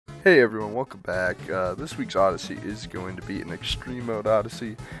Hey everyone, welcome back. This week's Odyssey is going to be an extreme mode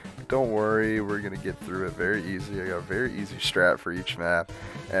Odyssey. Don't worry, we're going to get through it very easy. I got a very easy strat for each map,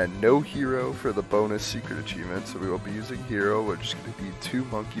 and no hero for the bonus secret achievement, so we will be using hero, which is going to be 2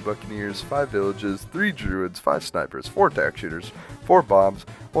 monkey buccaneers, 5 villages, 3 druids, 5 snipers, 4 attack shooters, 4 bombs,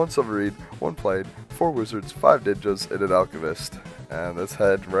 1 submarine, 1 plane, 4 wizards, 5 ninjas, and an alchemist. And let's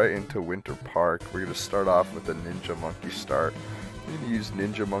head right into Winter Park. We're going to start off with a ninja monkey start. We're going to use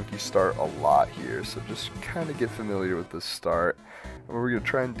Ninja Monkey Start a lot here, so just kind of get familiar with this start. And what we're going to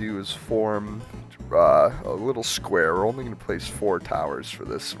try and do is form a little square. We're only going to place 4 towers for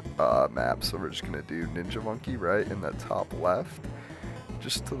this map, so we're just going to do Ninja Monkey right in that top left.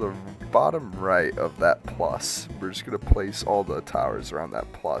 Just to the bottom right of that plus, we're just going to place all the towers around that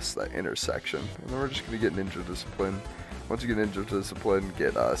plus, that intersection. And then we're just going to get Ninja Discipline. Once you get Ninja Discipline,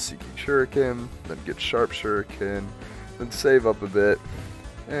 get Seeking Shuriken, then get Sharp Shuriken, then save up a bit,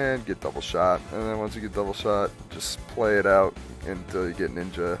 and get double shot. And then once you get double shot, just play it out until you get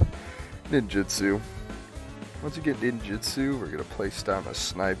ninjutsu. Once you get ninjutsu, we're going to place down a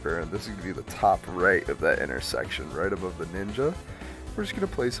sniper, and this is going to be the top right of that intersection, right above the ninja. We're just going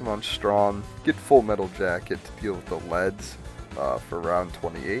to place him on strong, get full metal jacket to deal with the leads for round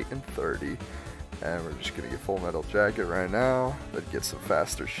 28 and 30. And we're just going to get full metal jacket right now, then get some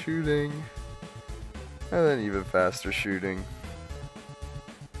faster shooting. And then even faster shooting.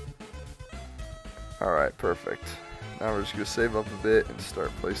 Alright, perfect. Now we're just going to save up a bit and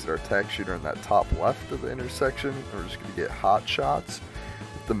start placing our attack shooter in that top left of the intersection. And we're just going to get hot shots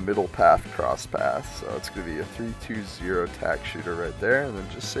with the middle path cross path. So it's going to be a 3-2-0 attack shooter right there. And then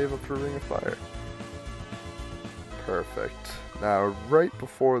just save up for Ring of Fire. Perfect. Now right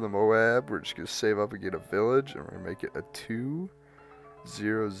before the Moab, we're just going to save up and get a village. And we're going to make it a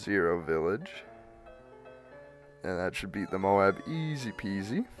 2-0-0 village. And that should beat the Moab easy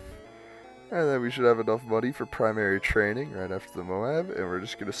peasy. And then we should have enough money for primary training right after the Moab. And we're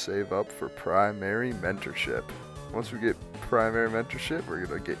just going to save up for primary mentorship. Once we get primary mentorship, we're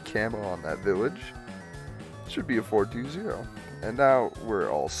going to get camo on that village. Should be a 4-2-0. And now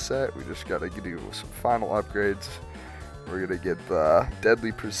we're all set. We just got to do some final upgrades. We're going to get the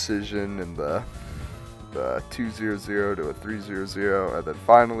Deadly Precision and the 2-0-0 to a 3-0-0. And then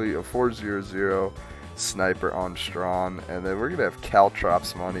finally a 4-0-0. Sniper on strong, and then we're gonna have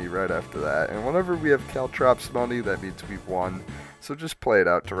Caltrops money right after that. And whenever we have Caltrops money, that means we've won. So just play it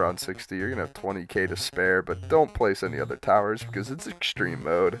out to round 60. You're gonna have 20k to spare, but don't place any other towers because it's extreme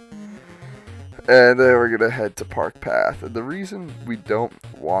mode. And then we're gonna head to Park Path. And the reason we don't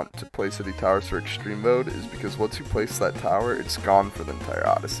want to place any towers for extreme mode is because once you place that tower, it's gone for the entire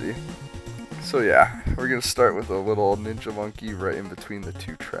Odyssey. So yeah, we're going to start with a little Ninja Monkey right in between the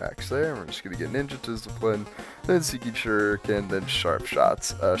 2 tracks there. We're just going to get Ninja Discipline, then Seeking Shuriken, then Sharp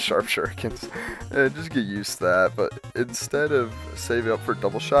Shurikens. And just get used to that. But instead of saving up for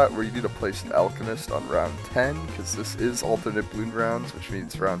double shot, where you need to place an Alchemist on round 10, because this is alternate balloon rounds, which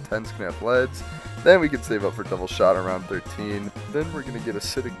means round 10 is going to have leads. Then we can save up for double shot on round 13. Then we're going to get a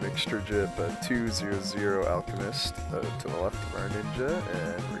Acidic Mixture Jip, a 2-0-0 Alchemist to the left of our Ninja,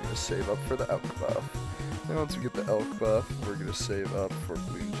 and we're going to save up for the Elk buff. Then once we get the Elk buff, we're going to save up for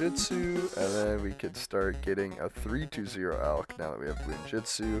Balloon Jitsu, and then we can start getting a 3-2-0 Elk now that we have Balloon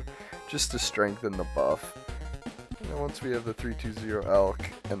Jitsu, just to strengthen the buff. And then once we have the 3-2-0 Elk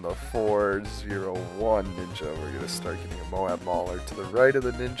and the 4-0-1 Ninja, we're going to start getting a Moab Mauler to the right of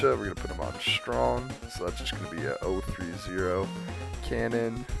the Ninja. We're going to put him on strong, so that's just going to be a 0-3-0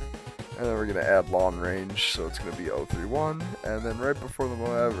 Cannon. And then we're going to add long range, so it's going to be 0-3-1. And then right before the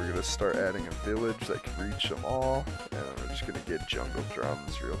Moab, we're going to start adding a village that can reach them all. And then we're just going to get Jungle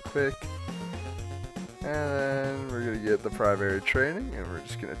Drums real quick. And then we're going to get the primary training, and we're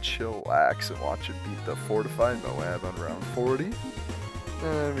just going to chillax and watch it beat the fortified Moab on round 40. And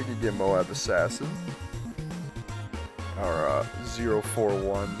then we can get Moab Assassin, our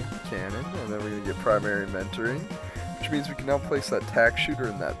 0-4-1 Cannon, and then we're going to get primary mentoring, which means we can now place that tack shooter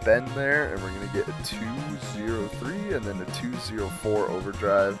in that bend there, and we're going to get a 2-0-3 and then a 2-0-4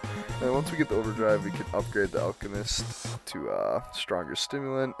 overdrive. And once we get the overdrive, we can upgrade the Alchemist to stronger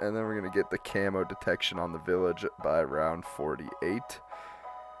stimulant, and then we're going to get the camo detection on the village by round 48.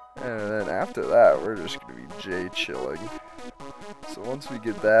 And then after that, we're just going to be J-chilling. So once we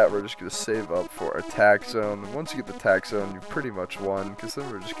get that, we're just going to save up for attack zone. And once you get the attack zone, you've pretty much won, because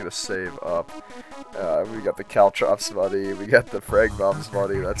then we're just going to save up. We got the Caltrops money, we got the Frag Bombs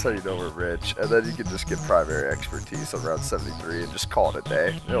money, that's how you know we're rich. And then you can just get primary expertise on round 73 and just call it a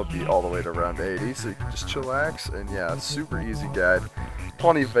day. It'll be all the way to round 80, so you can just chillax. And yeah, super easy guide.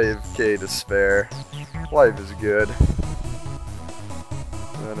 25k to spare. Life is good.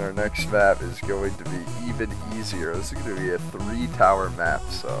 then our next map is going to be even easier. This is going to be a 3-tower map,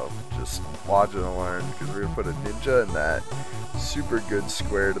 so just watch and learn, because we're going to put a ninja in that super good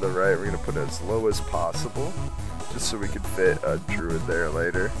square to the right. We're going to put it as low as possible, just so we can fit a druid there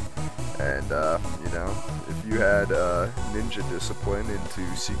later. And, you know, if you had Ninja Discipline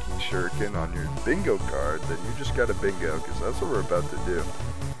into Seeking Shuriken on your bingo card, then you just got a bingo, because that's what we're about to do.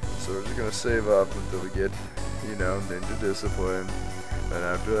 So we're just going to save up until we get, you know, Ninja Discipline. And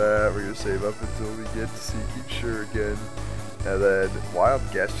after that, we're going to save up until we get to Seeking Shuriken. And then, wild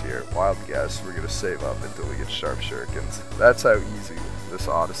guess here, wild guess, we're going to save up until we get Sharp Shurikens. That's how easy this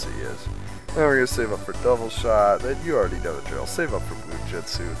Odyssey is. Then we're going to save up for Double Shot, then you already know the drill. Save up for Blue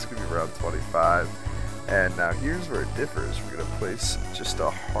Jitsu, it's going to be around 25. And now here's where it differs. We're going to place just a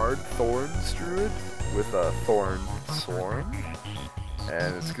Hard Thorns Druid with a Thorn Swarm.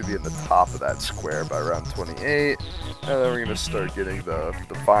 And it's going to be in the top of that square by around 28. And then we're going to start getting the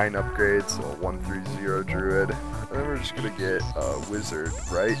Vine upgrades, so a 130 Druid. And then we're just going to get a Wizard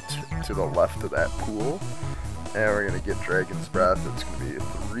right to the left of that pool. And we're going to get Dragon's Breath. It's going to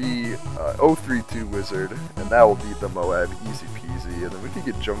be a 032 Wizard, and that will beat the Moab easy peasy. And then we can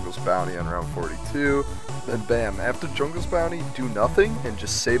get Jungle's Bounty on round 42. Then bam, after Jungle's Bounty, do nothing and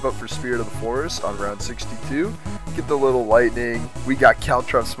just save up for Spirit of the Forest on round 62. Get the little lightning. We got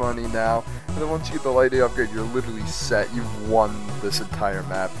Caltrops money now. And then once you get the lightning upgrade, you're literally set. You've won this entire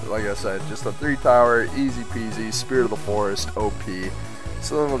map. Like I said, just a 3-tower, easy peasy, Spirit of the Forest, OP.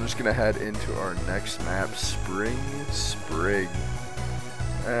 So then we're just going to head into our next map, Spring.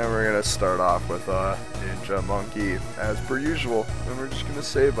 And we're going to start off with a Ninja Monkey, as per usual. And we're just going to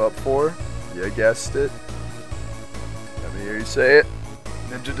save up for, you guessed it, let me hear you say it,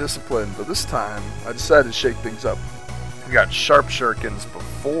 Ninja Discipline. But this time, I decided to shake things up. We got Sharp Shurikens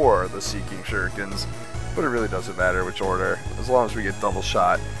before the Seeking Shurikens, but it really doesn't matter which order, as long as we get Double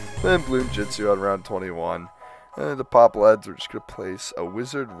Shot. Then Bloom Jitsu on round 21. And to pop leads, we're just going to place a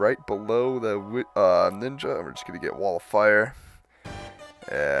Wizard right below the Ninja, and we're just going to get Wall of Fire.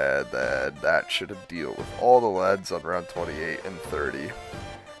 And then that should deal with all the leads on round 28 and 30. And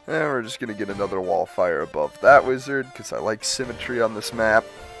we're just going to get another Wall of Fire above that Wizard, because I like symmetry on this map.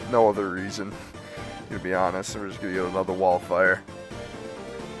 No other reason, to be honest. And we're just going to get another Wall of Fire.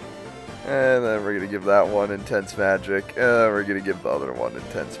 And then we're going to give that one Intense Magic. And then we're going to give the other one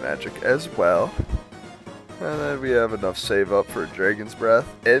Intense Magic as well. And then we have enough save up for Dragon's Breath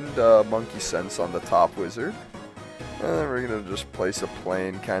and Monkey Sense on the top Wizard. And then we're going to just place a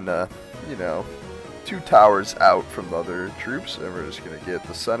plane kind of, you know, 2 towers out from the other troops. And we're just going to get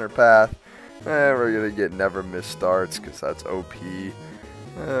the center path. And we're going to get Never Miss Starts, because that's OP. And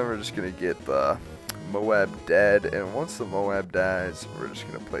we're just going to get the Moab dead. And once the Moab dies, we're just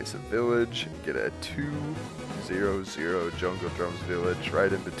going to place a village. Get a 2-0-0 Jungle Drums village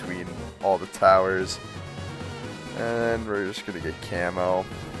right in between all the towers. And we're just going to get camo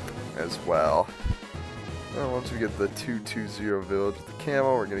as well. And once we get the 2-2-0 village with the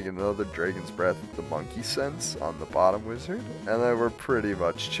camo, we're going to get another Dragon's Breath with the Monkey Sense on the bottom Wizard. And then we're pretty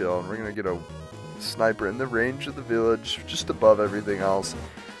much chilling. We're going to get a Sniper in the range of the village, just above everything else.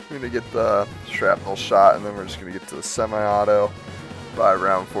 We're going to get the Shrapnel Shot, and then we're just going to get to the Semi-Auto by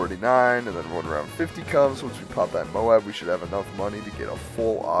round 49. And then when round 50 comes, once we pop that Moab, we should have enough money to get a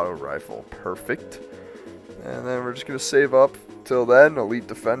full auto rifle. Perfect. And then we're just going to save up till then. Elite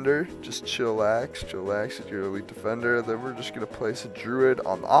Defender, just chillax at your Elite Defender. Then we're just going to place a Druid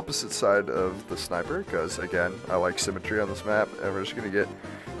on the opposite side of the Sniper, because again, I like symmetry on this map. And we're just going to get,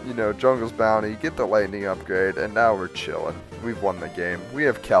 you know, Jungle's Bounty, get the Lightning upgrade, and now we're chilling. We've won the game. We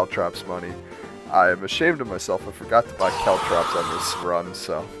have Caltrops money. I am ashamed of myself. I forgot to buy Caltrops on this run,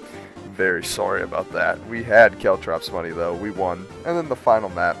 so very sorry about that. We had Caltrops money though. We won. And then the final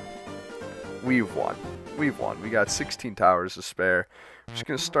map, we've won. We've won. We got 16 towers to spare. We're just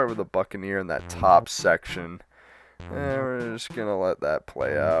going to start with a Buccaneer in that top section. And we're just going to let that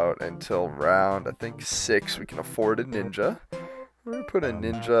play out until round, I think, 6. We can afford a Ninja. We're going to put a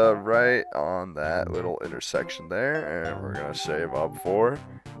Ninja right on that little intersection there. And we're going to save up for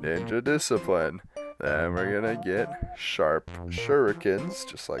Ninja Discipline. Then we're going to get Sharp Shurikens,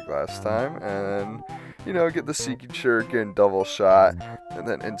 just like last time. And, you know, get the Seeking Shuriken, Double Shot. And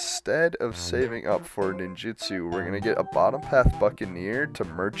then instead of saving up for Ninjutsu, we're going to get a Bottom Path Buccaneer to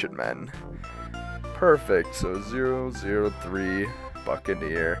Merchantmen. Perfect. So 003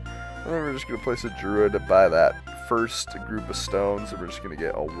 Buccaneer. And then we're just going to place a Druid to buy that first group of stones. And we're just going to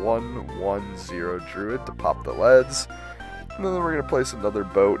get a 1-1-0 Druid to pop the leads. And then we're going to place another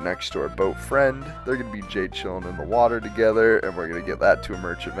boat next to our boat friend. They're going to be Jade chilling in the water together, and we're going to get that to a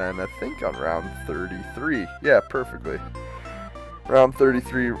Merchantman, I think on round 33. Yeah, perfectly. Round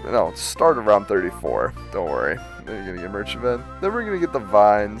 33, no, start of round 34, don't worry. Then you're going to get merch event. Then we're going to get the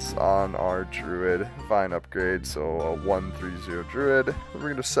vines on our druid, vine upgrade, so a 130 druid. Then we're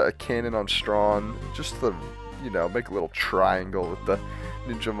going to set a cannon on Strawn, just to, you know, make a little triangle with the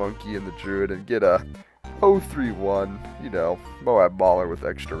ninja monkey and the druid, and get a 031, you know, Moab Mauler with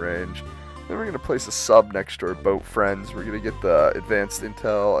extra range. Then we're going to place a sub next to our boat friends. We're going to get the advanced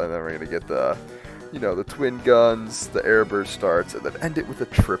intel, and then we're going to get the, you know, the twin guns, the air burst starts, and then end it with a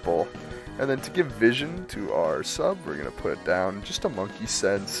triple. And then to give vision to our sub, we're going to put it down just a monkey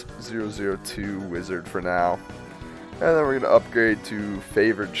sense 002 wizard for now. And then we're going to upgrade to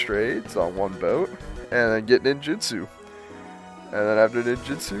favored trades on one boat, and then get ninjutsu. And then after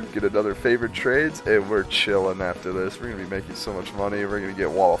ninjutsu, get another favored trades, and we're chilling after this. We're going to be making so much money. We're going to get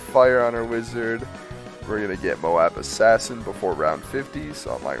Wall of Fire on our wizard. We're going to get Moab Assassin before round 50,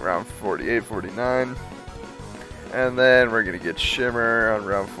 so I'm like round 48, 49. And then we're going to get Shimmer on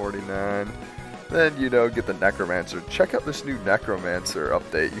round 49. Then, you know, get the Necromancer. Check out this new Necromancer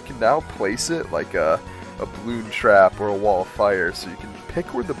update. You can now place it like a balloon trap or a wall of fire, so you can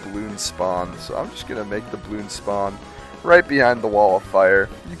pick where the balloon spawns. So I'm just going to make the balloon spawn right behind the wall of fire.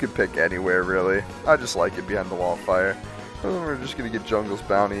 You can pick anywhere, really. I just like it behind the wall of fire. And then we're just going to get Jungle's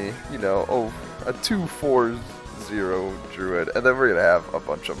Bounty, you know, a 240 druid, and then we're going to have a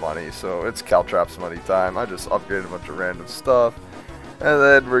bunch of money, so it's Caltraps money time. I just upgraded a bunch of random stuff, and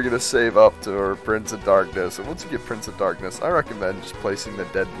then we're going to save up to our Prince of Darkness. And once you get Prince of Darkness, I recommend just placing the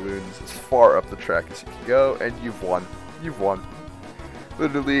dead balloons as far up the track as you can go, and you've won. You've won.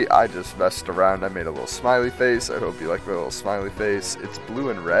 Literally, I just messed around. I made a little smiley face. I hope you like my little smiley face. It's blue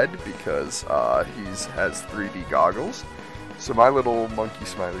and red because he has 3D goggles. So my little monkey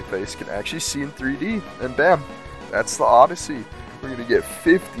smiley face can actually see in 3D. And bam, that's the Odyssey. We're going to get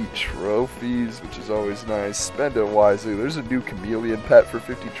 50 trophies, which is always nice. Spend it wisely. There's a new chameleon pet for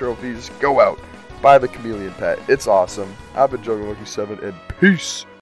 50 trophies. Go out, buy the chameleon pet. It's awesome. I've been Jungle Monkey 7, and peace.